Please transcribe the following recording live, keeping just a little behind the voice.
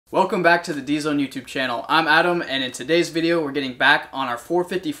Welcome back to the D-Zone YouTube channel. I'm Adam, and in today's video we're getting back on our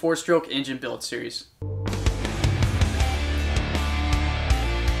 454 stroke engine build series.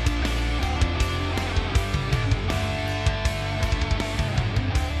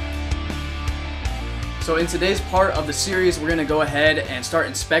 So in today's part of the series, we're going to go ahead and start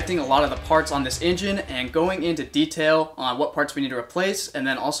inspecting a lot of the parts on this engine and going into detail on what parts we need to replace, and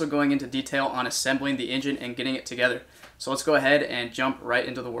then also going into detail on assembling the engine and getting it together. So let's go ahead and jump right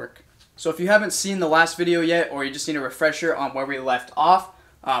into the work. So if you haven't seen the last video yet, or you just need a refresher on where we left off,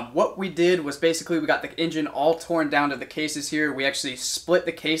 what we did was basically we got the engine all torn down to the cases here. We actually split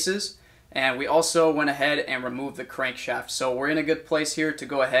the cases, and we also went ahead and removed the crankshaft. So we're in a good place here to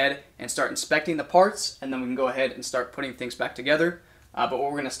go ahead and start inspecting the parts, and then we can go ahead and start putting things back together. But what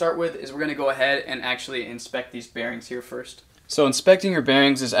we're going to start with is we're going to go ahead and actually inspect these bearings here first. So inspecting your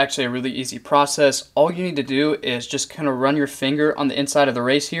bearings is actually a really easy process. All you need to do is just kind of run your finger on the inside of the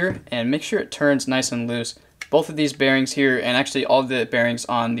race here and make sure it turns nice and loose. Both of these bearings here, and actually all the bearings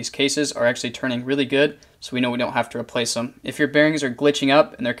on these cases, are actually turning really good, so we know we don't have to replace them. If your bearings are glitching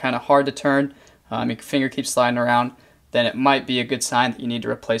up and they're kind of hard to turn, your finger keeps sliding around, then it might be a good sign that you need to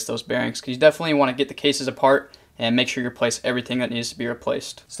replace those bearings, because you definitely want to get the cases apart and make sure you replace everything that needs to be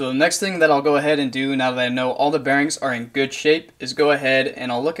replaced. So the next thing that I'll go ahead and do now that I know all the bearings are in good shape is go ahead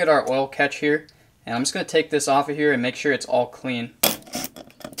and I'll look at our oil catch here, and I'm just going to take this off of here and make sure it's all clean.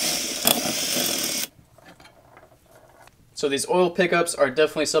 So these oil pickups are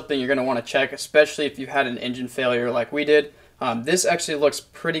definitely something you're going to want to check, especially if you've had an engine failure like we did. This actually looks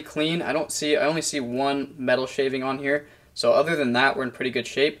pretty clean. I only see one metal shaving on here. So other than that, we're in pretty good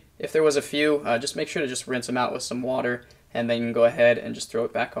shape. If there was a few, just make sure to just rinse them out with some water, and then you can go ahead and just throw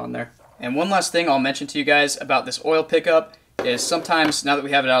it back on there. And one last thing I'll mention to you guys about this oil pickup is sometimes, now that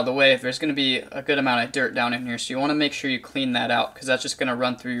we have it out of the way, there's going to be a good amount of dirt down in here, so you want to make sure you clean that out, because that's just going to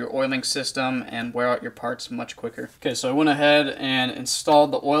run through your oiling system and wear out your parts much quicker. Okay, so I went ahead and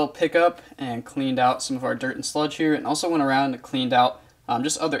installed the oil pickup and cleaned out some of our dirt and sludge here, and also went around and cleaned out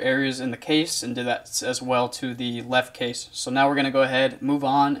just other areas in the case, and did that as well to the left case. So now we're going to go ahead, move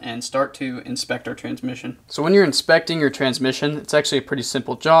on, and start to inspect our transmission. So when you're inspecting your transmission, it's actually a pretty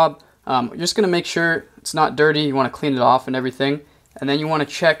simple job. You're just going to make sure it's not dirty. You want to clean it off and everything, and then you want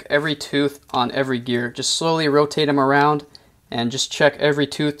to check every tooth on every gear. Just slowly rotate them around and just check every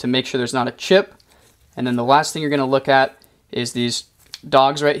tooth to make sure there's not a chip. And then the last thing you're going to look at is these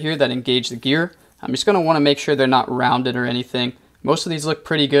dogs right here that engage the gear. I'm just going to want to make sure they're not rounded or anything. Most of these look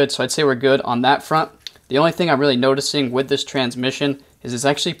pretty good, so I'd say we're good on that front. The only thing I'm really noticing with this transmission is it's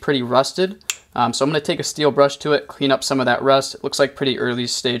actually pretty rusted. So I'm going to take a steel brush to it, clean up some of that rust. It looks like pretty early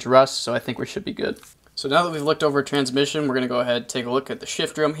stage rust, so I think we should be good. So now that we've looked over transmission, we're going to go ahead and take a look at the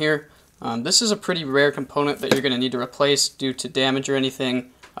shift drum here. This is a pretty rare component that you're going to need to replace due to damage or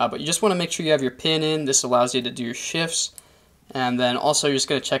anything, but you just want to make sure you have your pin in. This allows you to do your shifts, and then also you're just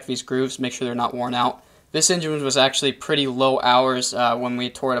going to check these grooves, make sure they're not worn out. This engine was actually pretty low hours when we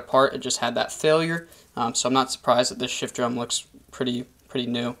tore it apart. It just had that failure, so I'm not surprised that this shift drum looks pretty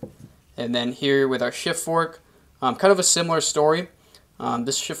new. And then here with our shift fork, kind of a similar story.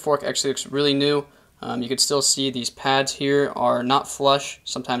 This shift fork actually looks really new. You can still see these pads here are not flush.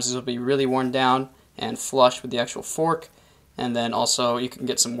 Sometimes this will be really worn down and flush with the actual fork. And then also you can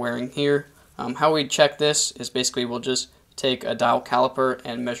get some wearing here. How we check this is basically we'll just take a dial caliper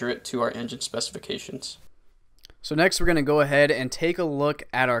and measure it to our engine specifications. So next we're going to go ahead and take a look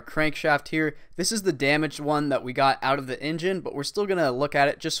at our crankshaft here. This is the damaged one that we got out of the engine, but we're still going to look at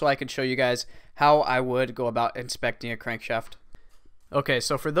it just so I can show you guys how I would go about inspecting a crankshaft. Okay,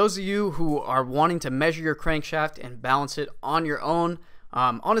 so for those of you who are wanting to measure your crankshaft and balance it on your own,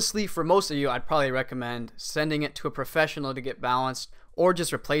 honestly, for most of you, I'd probably recommend sending it to a professional to get balanced, or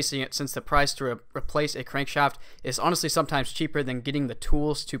just replacing it, since the price to replace a crankshaft is honestly sometimes cheaper than getting the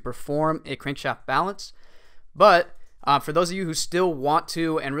tools to perform a crankshaft balance. But for those of you who still want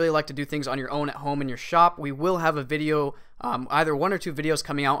to and really like to do things on your own at home in your shop, we will have a video, either 1 or 2 videos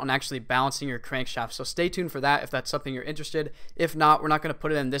coming out on actually balancing your crankshaft. So stay tuned for that if that's something you're interested. If not, we're not going to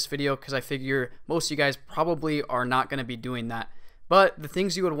put it in this video because I figure most of you guys probably are not going to be doing that. But the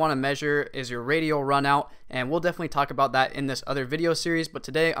things you would want to measure is your radial runout, and we'll definitely talk about that in this other video series. But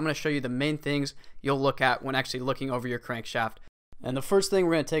today I'm going to show you the main things you'll look at when actually looking over your crankshaft. And the first thing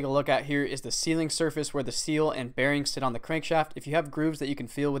we're going to take a look at here is the sealing surface where the seal and bearings sit on the crankshaft. If you have grooves that you can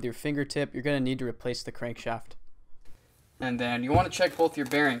feel with your fingertip, you're going to need to replace the crankshaft. And then you want to check both your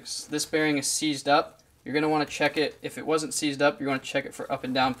bearings. This bearing is seized up. You're going to want to check it. If it wasn't seized up, you're going to check it for up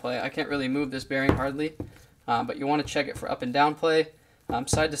and down play. I can't really move this bearing hardly, but you want to check it for up and down play.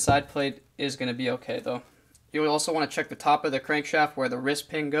 Side to side play is going to be okay though. You'll also want to check the top of the crankshaft where the wrist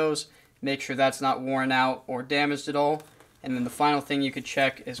pin goes. Make sure that's not worn out or damaged at all. And then the final thing you could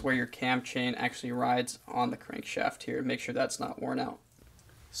check is where your cam chain actually rides on the crankshaft here. Make sure that's not worn out.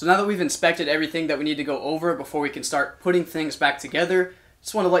 So now that we've inspected everything that we need to go over before we can start putting things back together,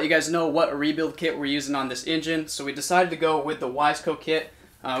 just want to let you guys know what a rebuild kit we're using on this engine. So we decided to go with the Wiseco kit.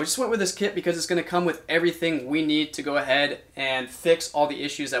 We just went with this kit because it's going to come with everything we need to go ahead and fix all the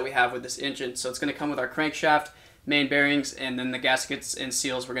issues that we have with this engine. So it's going to come with our crankshaft, main bearings, and then the gaskets and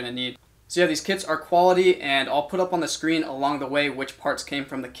seals we're going to need. So yeah, these kits are quality, and I'll put up on the screen along the way which parts came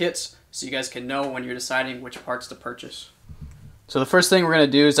from the kits so you guys can know when you're deciding which parts to purchase. So the first thing we're going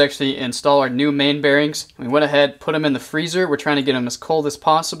to do is actually install our new main bearings. We went ahead, put them in the freezer. We're trying to get them as cold as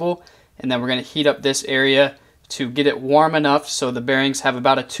possible, and then we're going to heat up this area to get it warm enough so the bearings have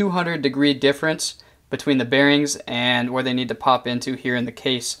about a 200-degree difference between the bearings and where they need to pop into here in the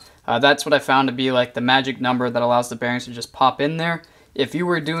case. That's what I found to be like the magic number that allows the bearings to just pop in there. If you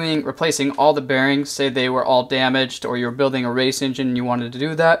were replacing all the bearings, say they were all damaged, or you're building a race engine and you wanted to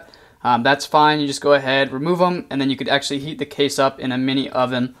do that, that's fine. You just go ahead, remove them, and then you could actually heat the case up in a mini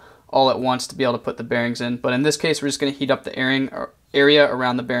oven all at once to be able to put the bearings in. But in this case, we're just going to heat up the area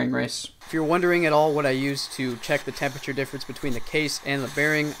around the bearing race. If you're wondering at all what I use to check the temperature difference between the case and the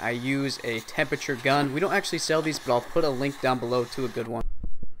bearing, I use a temperature gun. We don't actually sell these, but I'll put a link down below to a good one.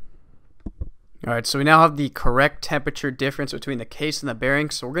 Alright, so we now have the correct temperature difference between the case and the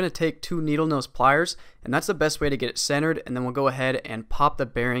bearing. So we're going to take 2 needle nose pliers, and that's the best way to get it centered, and then we'll go ahead and pop the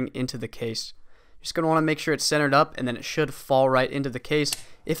bearing into the case. You're just going to want to make sure it's centered up, and then it should fall right into the case.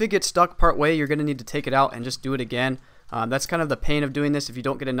 If it gets stuck part way, you're going to need to take it out and just do it again. That's kind of the pain of doing this if you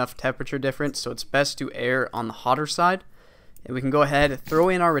don't get enough temperature difference, so it's best to err on the hotter side. And we can go ahead, throw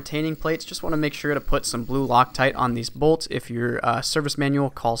in our retaining plates. Just want to make sure to put some blue Loctite on these bolts if your service manual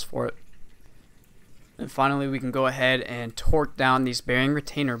calls for it. And finally, we can go ahead and torque down these bearing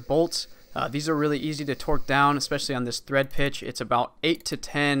retainer bolts. These are really easy to torque down, especially on this thread pitch. It's about 8 to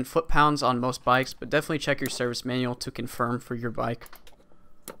 10 foot-pounds on most bikes, but definitely check your service manual to confirm for your bike.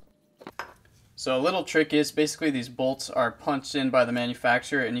 So a little trick is basically these bolts are punched in by the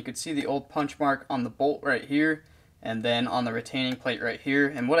manufacturer, and you can see the old punch mark on the bolt right here and then on the retaining plate right here.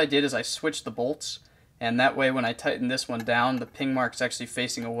 And what I did is I switched the bolts, and that way when I tighten this one down, the ping mark's actually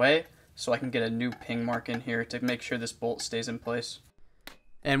facing away, so I can get a new ping mark in here to make sure this bolt stays in place.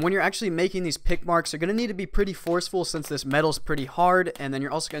 And when you're actually making these pick marks, they're going to need to be pretty forceful since this metal's pretty hard, and then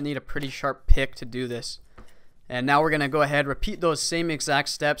you're also going to need a pretty sharp pick to do this. And now we're going to go ahead, repeat those same exact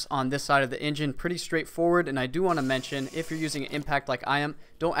steps on this side of the engine. Pretty straightforward, and I do want to mention, if you're using an impact like I am,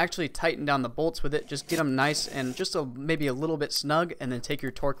 don't actually tighten down the bolts with it. Just get them nice and just maybe a little bit snug, and then take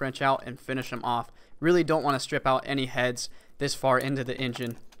your torque wrench out and finish them off. Really don't want to strip out any heads this far into the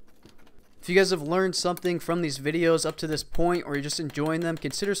engine. If you guys have learned something from these videos up to this point, or you're just enjoying them,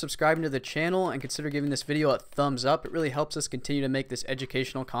 consider subscribing to the channel and consider giving this video a thumbs up. It really helps us continue to make this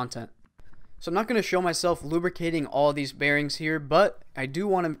educational content. So I'm not going to show myself lubricating all these bearings here, but I do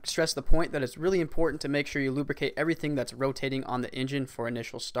want to stress the point that it's really important to make sure you lubricate everything that's rotating on the engine for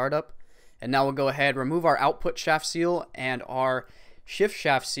initial startup. And now we'll go ahead, remove our output shaft seal and our shift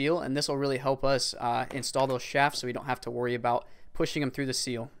shaft seal, and this will really help us install those shafts so we don't have to worry about pushing them through the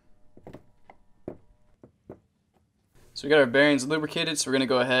seal. So we got our bearings lubricated, so we're going to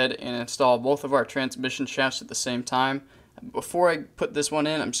go ahead and install both of our transmission shafts at the same time. Before I put this one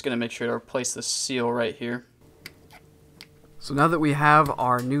in, I'm just going to make sure to replace the seal right here. So now that we have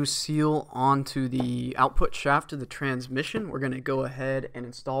our new seal onto the output shaft of the transmission, we're going to go ahead and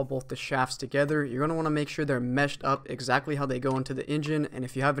install both the shafts together. You're going to want to make sure they're meshed up exactly how they go into the engine, and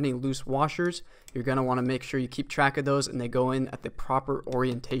if you have any loose washers, you're going to want to make sure you keep track of those and they go in at the proper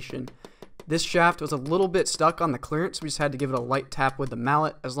orientation. This shaft was a little bit stuck on the clearance, so we just had to give it a light tap with the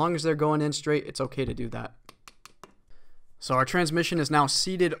mallet. As long as they're going in straight, it's okay to do that. So our transmission is now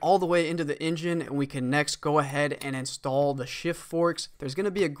seated all the way into the engine, and we can next go ahead and install the shift forks. There's going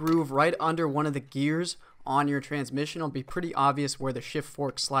to be a groove right under one of the gears on your transmission. It'll be pretty obvious where the shift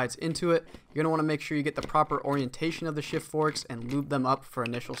fork slides into it. You're going to want to make sure you get the proper orientation of the shift forks and lube them up for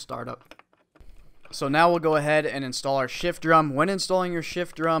initial startup. So now we'll go ahead and install our shift drum. When installing your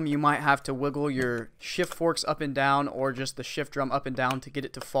shift drum, you might have to wiggle your shift forks up and down, or just the shift drum up and down to get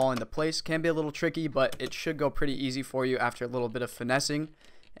it to fall into place. Can be a little tricky, but it should go pretty easy for you after a little bit of finessing.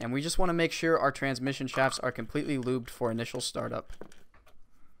 And we just want to make sure our transmission shafts are completely lubed for initial startup.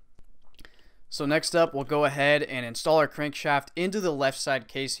 So next up, we'll go ahead and install our crankshaft into the left side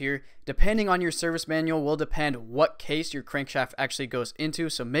case here. Depending on your service manual will depend what case your crankshaft actually goes into,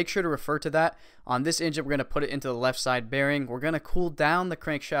 so make sure to refer to that. On this engine, we're going to put it into the left side bearing. We're going to cool down the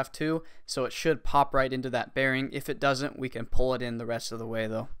crankshaft too, so it should pop right into that bearing. If it doesn't, we can pull it in the rest of the way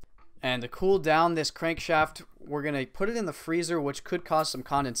though. And to cool down this crankshaft, we're going to put it in the freezer, which could cause some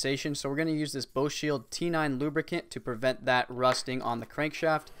condensation, so we're going to use this Bow Shield T9 lubricant to prevent that rusting on the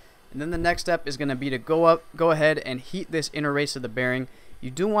crankshaft. And then the next step is going to be to go ahead and heat this inner race of the bearing.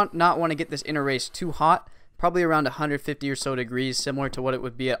 You do not want to get this inner race too hot, probably around 150 or so degrees, similar to what it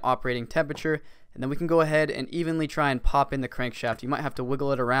would be at operating temperature. And then we can go ahead and evenly try and pop in the crankshaft. You might have to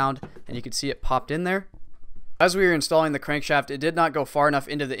wiggle it around, and you can see it popped in there. As we were installing the crankshaft, it did not go far enough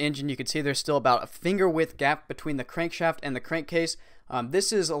into the engine. You can see there's still about a finger width gap between the crankshaft and the crankcase.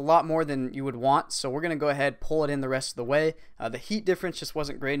 This is a lot more than you would want, so we're going to go ahead pull it in the rest of the way. The heat difference just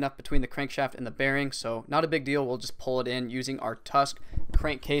wasn't great enough between the crankshaft and the bearing, so not a big deal. We'll just pull it in using our Tusk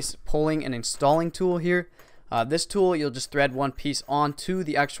crankcase pulling and installing tool here. This tool, you'll just thread one piece onto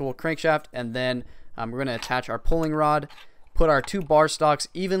the actual crankshaft, and then we're going to attach our pulling rod, put our two bar stocks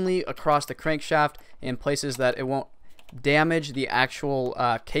evenly across the crankshaft in places that it won't damage the actual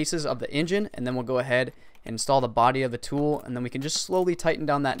cases of the engine, and then we'll go ahead and install the body of the tool, and then we can just slowly tighten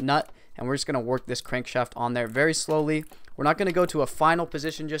down that nut, and we're just going to work this crankshaft on there very slowly. We're not going to go to a final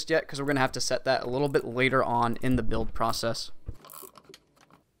position just yet because we're going to have to set that a little bit later on in the build process.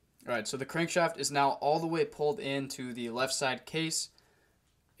 Alright, so the crankshaft is now all the way pulled into the left side case.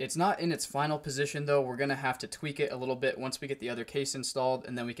 It's not in its final position though. We're going to have to tweak it a little bit once we get the other case installed,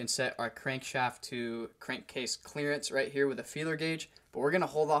 and then we can set our crankshaft to crankcase clearance right here with a feeler gauge, but we're going to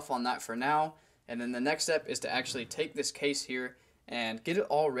hold off on that for now. And then the next step is to actually take this case here and get it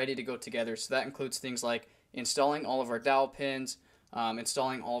all ready to go together. So that includes things like installing all of our dowel pins,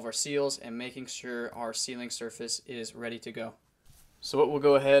 installing all of our seals, and making sure our sealing surface is ready to go. So what we'll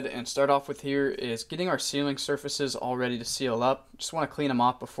go ahead and start off with here is getting our sealing surfaces all ready to seal up. Just want to clean them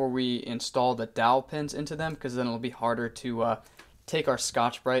off before we install the dowel pins into them, because then it'll be harder to take our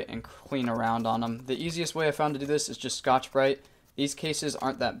Scotch-Brite and clean around on them. The easiest way I found to do this is just Scotch-Brite. These cases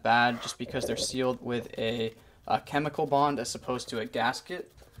aren't that bad just because they're sealed with a chemical bond as opposed to a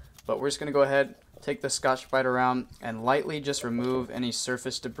gasket. But we're just going to go ahead, take the Scotch-Brite around, and lightly just remove any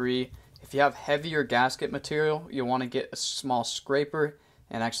surface debris. If you have heavier gasket material, you'll want to get a small scraper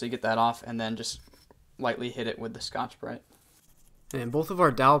and actually get that off, and then just lightly hit it with the Scotch-Brite. And both of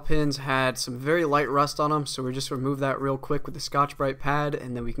our dowel pins had some very light rust on them, so we just remove that real quick with the Scotch-Brite pad,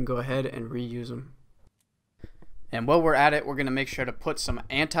 and then we can go ahead and reuse them. And while we're at it, we're going to make sure to put some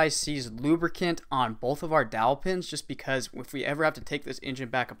anti-seize lubricant on both of our dowel pins, just because if we ever have to take this engine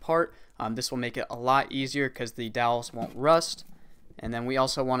back apart, this will make it a lot easier because the dowels won't rust. And then we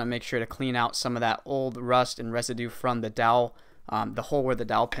also want to make sure to clean out some of that old rust and residue from the dowel, the hole where the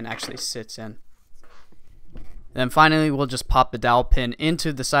dowel pin actually sits in. Then finally, we'll just pop the dowel pin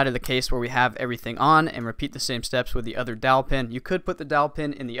into the side of the case where we have everything on, and repeat the same steps with the other dowel pin. You could put the dowel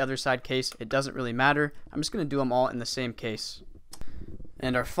pin in the other side case. It doesn't really matter. I'm just going to do them all in the same case.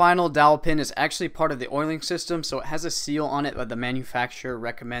 And our final dowel pin is actually part of the oiling system, so it has a seal on it that the manufacturer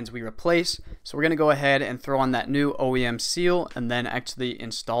recommends we replace. So we're going to go ahead and throw on that new OEM seal, and then actually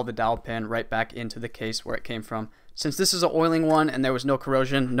install the dowel pin right back into the case where it came from. Since this is an oiling one and there was no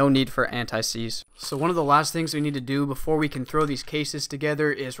corrosion, no need for anti-seize. So one of the last things we need to do before we can throw these cases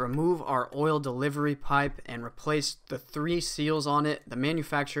together is remove our oil delivery pipe and replace the 3 seals on it. The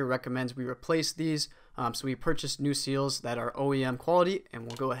manufacturer recommends we replace these, so we purchased new seals that are OEM quality, and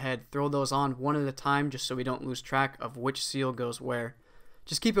we'll go ahead throw those on one at a time just so we don't lose track of which seal goes where.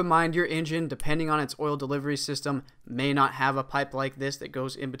 Just keep in mind your engine, depending on its oil delivery system, may not have a pipe like this that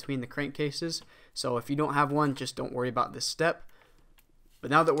goes in between the crankcases. So if you don't have one, just don't worry about this step. But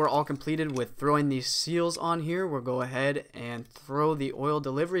now that we're all completed with throwing these seals on here, we'll go ahead and throw the oil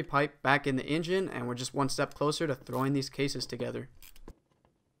delivery pipe back in the engine, and we're just one step closer to throwing these cases together.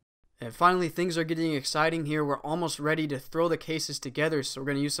 And finally, things are getting exciting here. We're almost ready to throw the cases together, so we're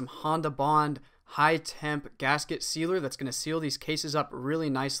going to use some Honda Bond high temp gasket sealer that's going to seal these cases up really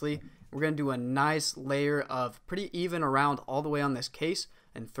nicely. We're going to do a nice layer of pretty even around all the way on this case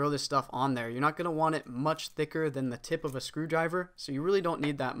and throw this stuff on there. You're not going to want it much thicker than the tip of a screwdriver, so you really don't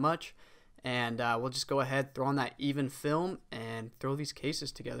need that much. And we'll just go ahead, throw on that even film, and throw these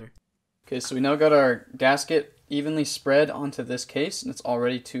cases together. Okay, so we now got our gasket evenly spread onto this case, and it's all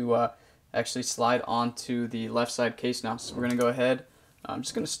ready to actually slide onto the left side case now. So we're going to go ahead. I'm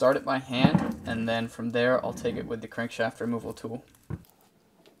just going to start it by hand, and then from there I'll take it with the crankshaft removal tool.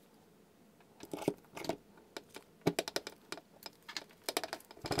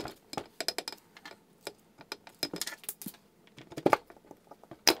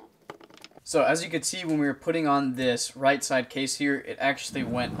 So as you can see, when we were putting on this right side case here, it actually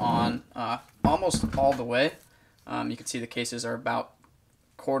went on almost all the way. You can see the cases are about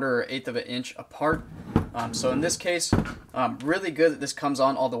 1/4 or 1/8 of an inch apart. So in this case, really good that this comes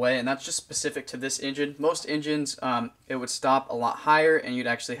on all the way, and that's just specific to this engine. Most engines, it would stop a lot higher, and you'd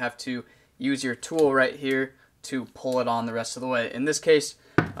actually have to use your tool right here to pull it on the rest of the way. In this case,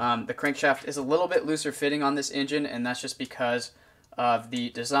 the crankshaft is a little bit looser fitting on this engine, and that's just because of the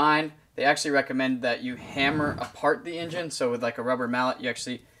design. They actually recommend that you hammer apart the engine. So with like a rubber mallet, you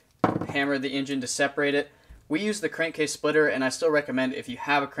actually hammer the engine to separate it. We use the crankcase splitter, and I still recommend, if you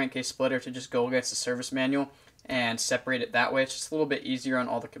have a crankcase splitter, to just go against the service manual and separate it that way. It's just a little bit easier on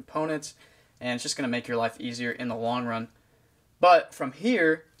all the components, and it's just going to make your life easier in the long run. But from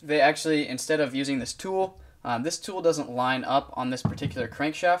here, they actually, instead of using this tool doesn't line up on this particular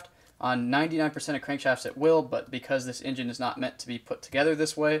crankshaft. On 99% of crankshafts it will, but because this engine is not meant to be put together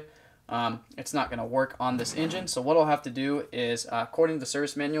this way, it's not going to work on this engine. So what I'll have to do is, according to the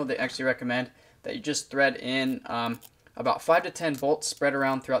service manual, they actually recommend that you just thread in about 5 to 10 bolts spread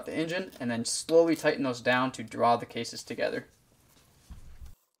around throughout the engine, and then slowly tighten those down to draw the cases together.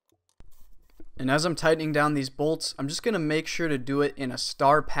 And as I'm tightening down these bolts, I'm just going to make sure to do it in a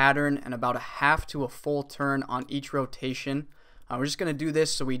star pattern and about a half to a full turn on each rotation. We're just going to do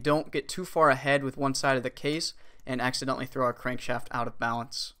this so we don't get too far ahead with one side of the case and accidentally throw our crankshaft out of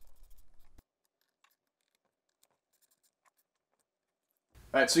balance.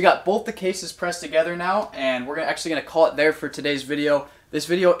 Alright, so we got both the cases pressed together now, and we're actually going to call it there for today's video. This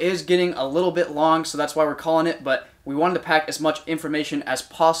video is getting a little bit long, so that's why we're calling it, but we wanted to pack as much information as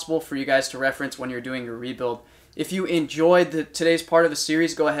possible for you guys to reference when you're doing your rebuild. If you enjoyed today's part of the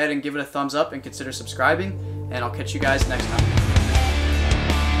series, go ahead and give it a thumbs up and consider subscribing, and I'll catch you guys next time.